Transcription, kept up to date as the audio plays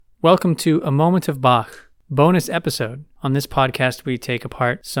Welcome to A Moment of Bach, bonus episode. On this podcast, we take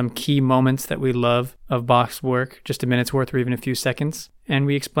apart some key moments that we love of Bach's work, just a minute's worth or even a few seconds, and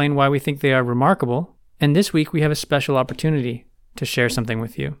we explain why we think they are remarkable. And this week, we have a special opportunity to share something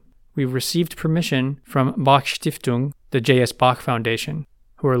with you. We've received permission from Bach-Stiftung, the J.S. Bach Foundation,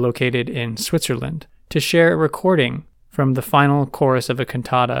 who are located in Switzerland, to share a recording from the final chorus of a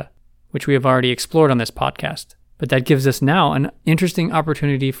cantata, which we have already explored on this podcast. But that gives us now an interesting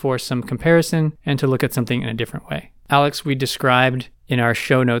opportunity for some comparison and to look at something in a different way. Alex, we described in our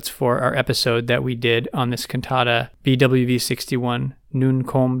show notes for our episode that we did on this cantata, BWV 61, Nun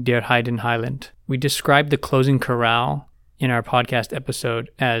komm der Heiden Heiland. We described the closing chorale in our podcast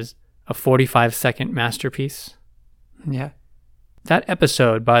episode as a 45-second masterpiece. Yeah. That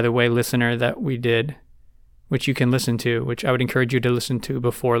episode, by the way, listener, that we did, which you can listen to, which I would encourage you to listen to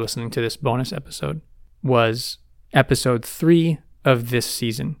before listening to this bonus episode, was episode 3 of this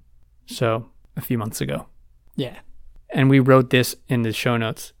season. So, a few months ago. Yeah. And we wrote this in the show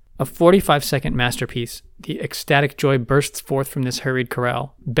notes. A 45-second masterpiece, the ecstatic joy bursts forth from this hurried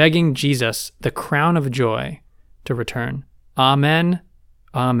chorale, begging Jesus, the crown of joy, to return. Amen.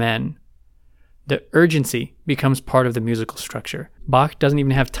 Amen. The urgency becomes part of the musical structure. Bach doesn't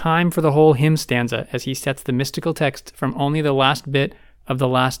even have time for the whole hymn stanza as he sets the mystical text from only the last bit of the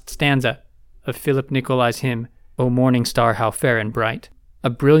last stanza of Philip Nicolai's hymn, O morning star, how fair and bright. A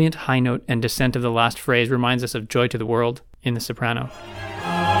brilliant high note and descent of the last phrase reminds us of Joy to the World in the soprano.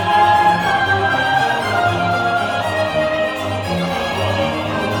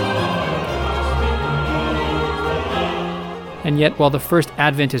 And yet, while the first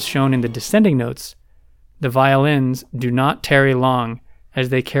advent is shown in the descending notes, the violins do not tarry long as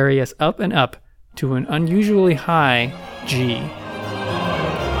they carry us up and up to an unusually high G.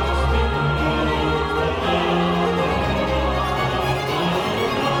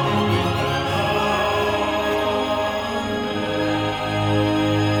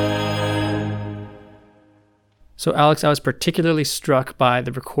 So, Alex, I was particularly struck by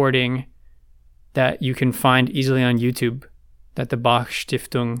the recording that you can find easily on YouTube that the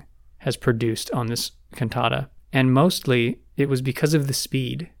Bach-Stiftung has produced on this cantata. And mostly, it was because of the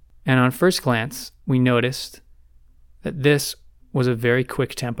speed. And on first glance, we noticed that this was a very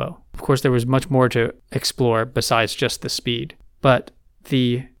quick tempo. Of course, there was much more to explore besides just the speed. But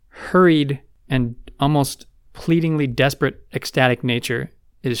the hurried and almost pleadingly desperate ecstatic nature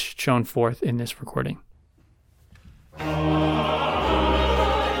is shown forth in this recording.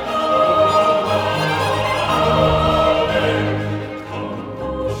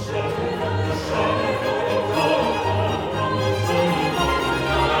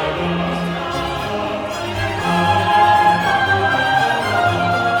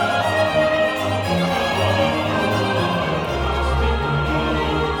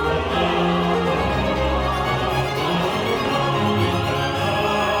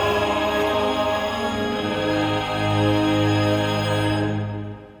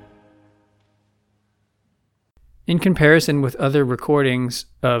 In comparison with other recordings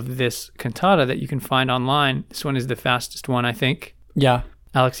of this cantata that you can find online, this one is the fastest one, I think. Yeah.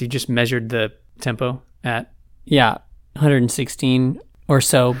 Alex, you just measured the tempo at? Yeah, 116 or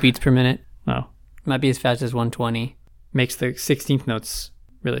so beats per minute. Oh. Might be as fast as 120. Makes the 16th notes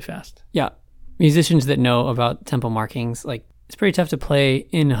really fast. Yeah. Musicians that know about tempo markings, like, it's pretty tough to play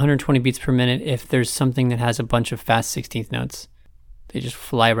in 120 beats per minute if there's something that has a bunch of fast 16th notes. They just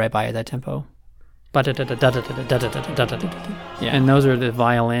fly right by at that tempo. Yeah. And those are the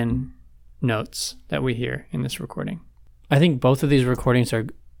violin notes that we hear in this recording. I think both of these recordings are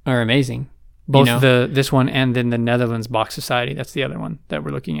amazing. Both this one and then the Netherlands Bach Society. That's the other one that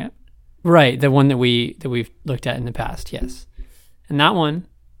we're looking at. Right, the one that we've looked at in the past, yes. And that one,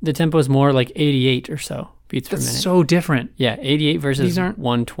 the tempo is more like 88 or so beats per minute. That's so different. Yeah, 88 versus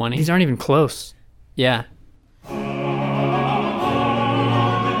 120. These aren't even close. Yeah.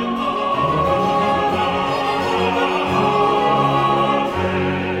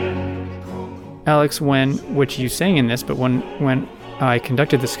 Alex, which you sang in this, but when I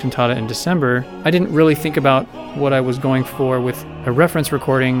conducted this cantata in December, I didn't really think about what I was going for with a reference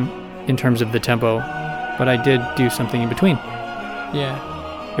recording in terms of the tempo, but I did do something in between.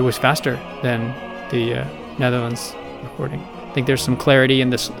 Yeah. It was faster than the Netherlands recording. I think there's some clarity in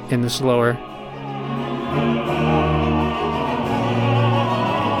the slower.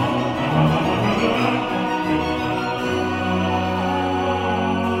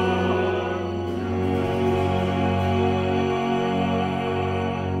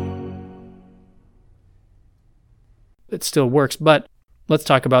 It still works, but let's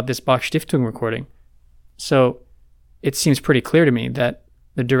talk about this Bach-Stiftung recording. So it seems pretty clear to me that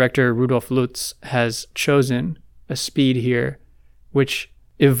the director Rudolf Lutz has chosen a speed here which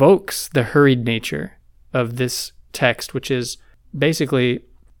evokes the hurried nature of this text, which is basically,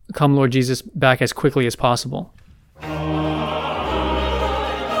 "Come Lord Jesus, back as quickly as possible."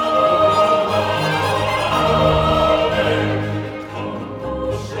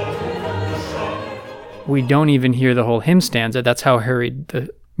 We don't even hear the whole hymn stanza. That's how hurried the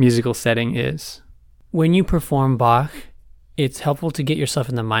musical setting is. When you perform Bach, it's helpful to get yourself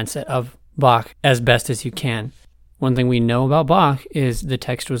in the mindset of Bach as best as you can. One thing we know about Bach is the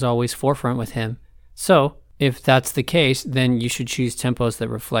text was always forefront with him. So, if that's the case, then you should choose tempos that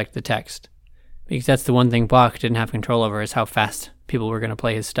reflect the text. Because that's the one thing Bach didn't have control over, is how fast people were going to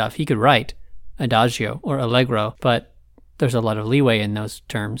play his stuff. He could write adagio or allegro, but there's a lot of leeway in those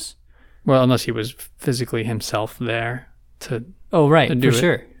terms. Well, unless he was physically himself there to Oh, right, to do for it.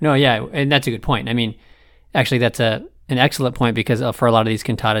 sure. No, yeah, and that's a good point. I mean, actually, that's an excellent point, because for a lot of these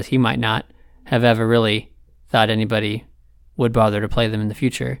cantatas, he might not have ever really thought anybody would bother to play them in the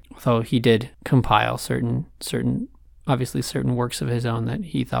future. Although he did compile certain works of his own that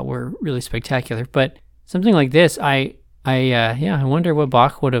he thought were really spectacular. But something like this, I wonder what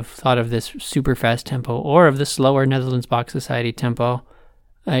Bach would have thought of this super fast tempo or of the slower Netherlands Bach Society tempo.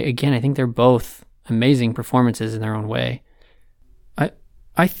 I think they're both amazing performances in their own way.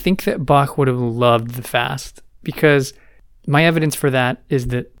 I think that Bach would have loved the fast, because my evidence for that is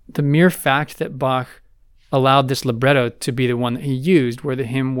that the mere fact that Bach allowed this libretto to be the one that he used, where the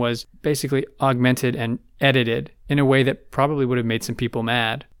hymn was basically augmented and edited in a way that probably would have made some people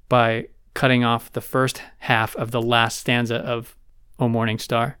mad by cutting off the first half of the last stanza of O Morning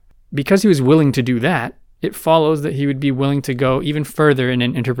Star. Because he was willing to do that, it follows that he would be willing to go even further in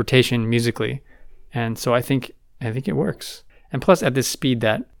an interpretation musically. And so I think it works. And plus, at this speed,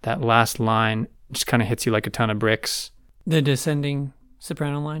 that last line just kind of hits you like a ton of bricks. The descending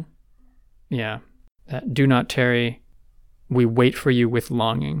soprano line? Yeah. That "Do not tarry, we wait for you with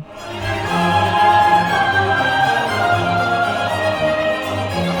longing."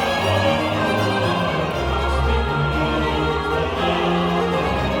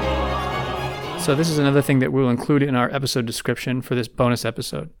 So this is another thing that we'll include in our episode description for this bonus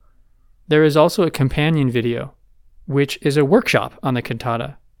episode. There is also a companion video, which is a workshop on the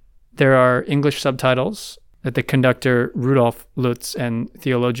cantata. There are English subtitles that the conductor Rudolf Lutz and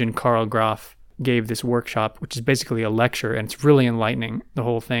theologian Karl Graf gave this workshop, which is basically a lecture, and it's really enlightening. The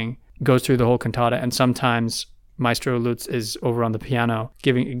whole thing goes through the whole cantata, and sometimes Maestro Lutz is over on the piano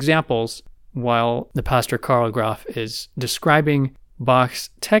giving examples while the pastor Karl Graf is describing Bach's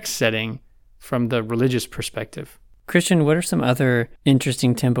text setting from the religious perspective. Christian, what are some other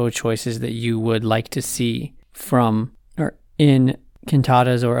interesting tempo choices that you would like to see from or in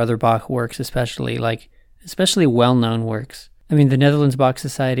cantatas or other Bach works, especially well-known works? I mean, the Netherlands Bach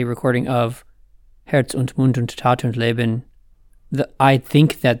Society recording of Herz und Mund und Tat und Leben, I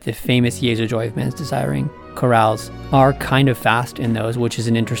think that the famous Jesu Joy of Man's Desiring chorales are kind of fast in those, which is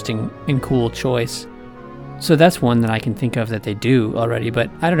an interesting and cool choice. So that's one that I can think of that they do already. But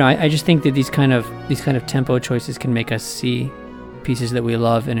I don't know. I just think that these kind of tempo choices can make us see pieces that we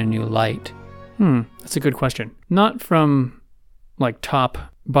love in a new light. That's a good question. Not from like top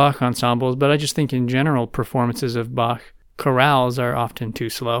Bach ensembles, but I just think in general performances of Bach chorales are often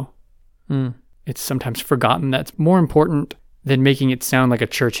too slow. It's sometimes forgotten that's more important than making it sound like a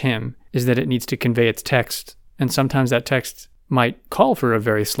church hymn is that it needs to convey its text. And sometimes that text might call for a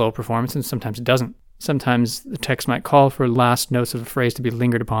very slow performance, and sometimes it doesn't. Sometimes the text might call for last notes of a phrase to be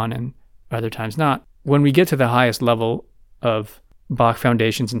lingered upon, and other times not. When we get to the highest level of Bach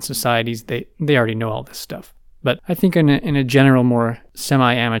foundations and societies, they already know all this stuff. But I think in a general, more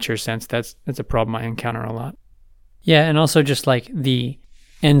semi-amateur sense, that's a problem I encounter a lot. Yeah, and also just like the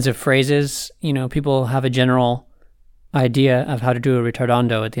ends of phrases, people have a general idea of how to do a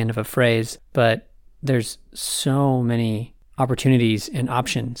retardando at the end of a phrase, but there's so many opportunities and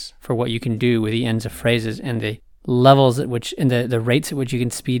options for what you can do with the ends of phrases, and the levels at which, and the rates at which you can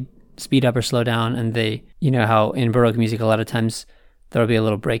speed up or slow down, and how in Baroque music a lot of times there'll be a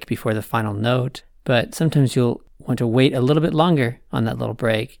little break before the final note, but sometimes you'll want to wait a little bit longer on that little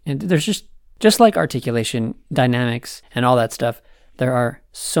break. And there's just like articulation, dynamics, and all that stuff, there are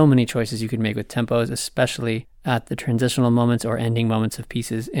so many choices you could make with tempos, especially at the transitional moments or ending moments of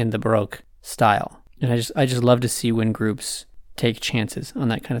pieces in the Baroque style. And I just love to see when groups take chances on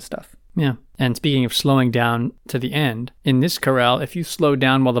that kind of stuff. Yeah. And speaking of slowing down to the end, in this chorale, if you slow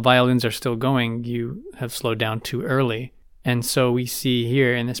down while the violins are still going, you have slowed down too early. And so we see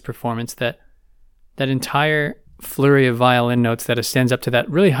here in this performance that entire flurry of violin notes that ascends up to that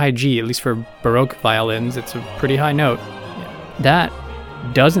really high G, at least for Baroque violins, it's a pretty high note. That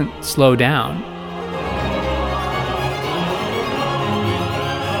doesn't slow down.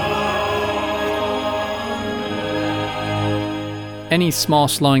 Any small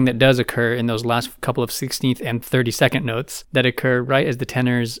slowing that does occur in those last couple of 16th and 32nd notes that occur right as the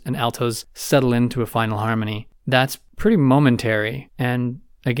tenors and altos settle into a final harmony, that's pretty momentary. And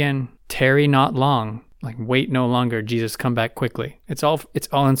again, tarry not long, like wait no longer, Jesus come back quickly. It's all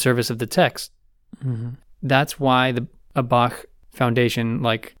in service of the text. Mm-hmm. That's why a Bach foundation,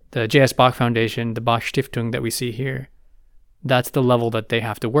 like the J.S. Bach Foundation, the Bach-Stiftung that we see here, that's the level that they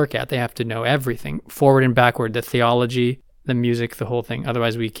have to work at. They have to know everything, forward and backward, the theology, the music, the whole thing.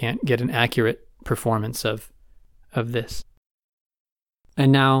 Otherwise, we can't get an accurate performance of this.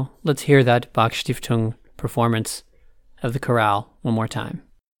 And now, let's hear that Bach-Stiftung performance of the chorale one more time.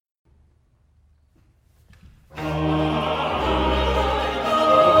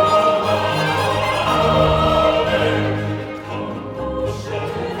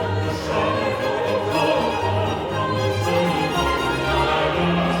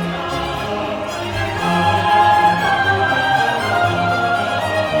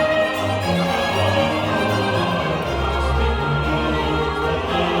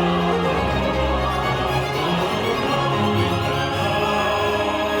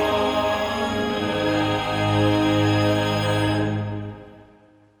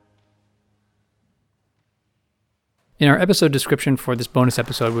 In our episode description for this bonus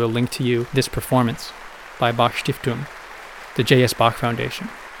episode, we'll link to you this performance by Bach-Stiftung, the J.S. Bach Foundation.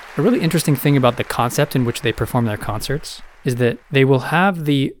 A really interesting thing about the concept in which they perform their concerts is that they will have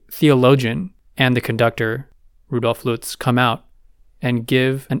the theologian and the conductor, Rudolf Lutz, come out and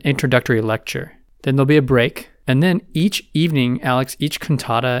give an introductory lecture. Then there'll be a break. And then each evening, Alex, each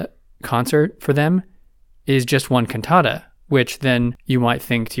cantata concert for them is just one cantata, which then you might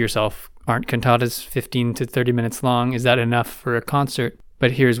think to yourself, aren't cantatas 15 to 30 minutes long? Is that enough for a concert?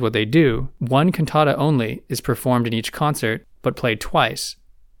 But here's what they do. One cantata only is performed in each concert, but played twice,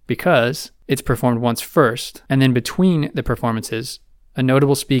 because it's performed once first, and then between the performances, a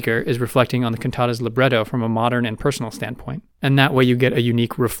notable speaker is reflecting on the cantata's libretto from a modern and personal standpoint. And that way you get a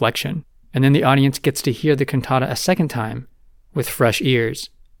unique reflection. And then the audience gets to hear the cantata a second time with fresh ears,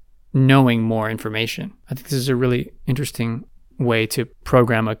 knowing more information. I think this is a really interesting way to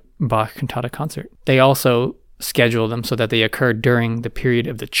program a Bach cantata concert. They also schedule them so that they occur during the period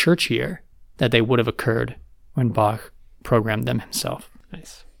of the church year that they would have occurred when Bach programmed them himself.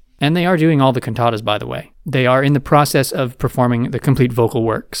 Nice. And they are doing all the cantatas, by the way. They are in the process of performing the complete vocal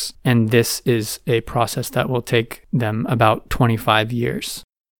works, and this is a process that will take them about 25 years.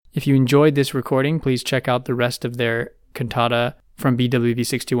 If you enjoyed this recording, please check out the rest of their cantata from BWV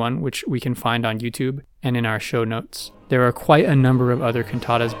 61, which we can find on YouTube and in our show notes. There are quite a number of other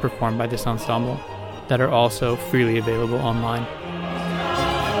cantatas performed by this ensemble that are also freely available online.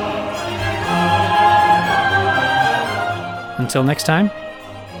 Until next time,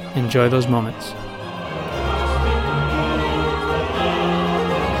 enjoy those moments.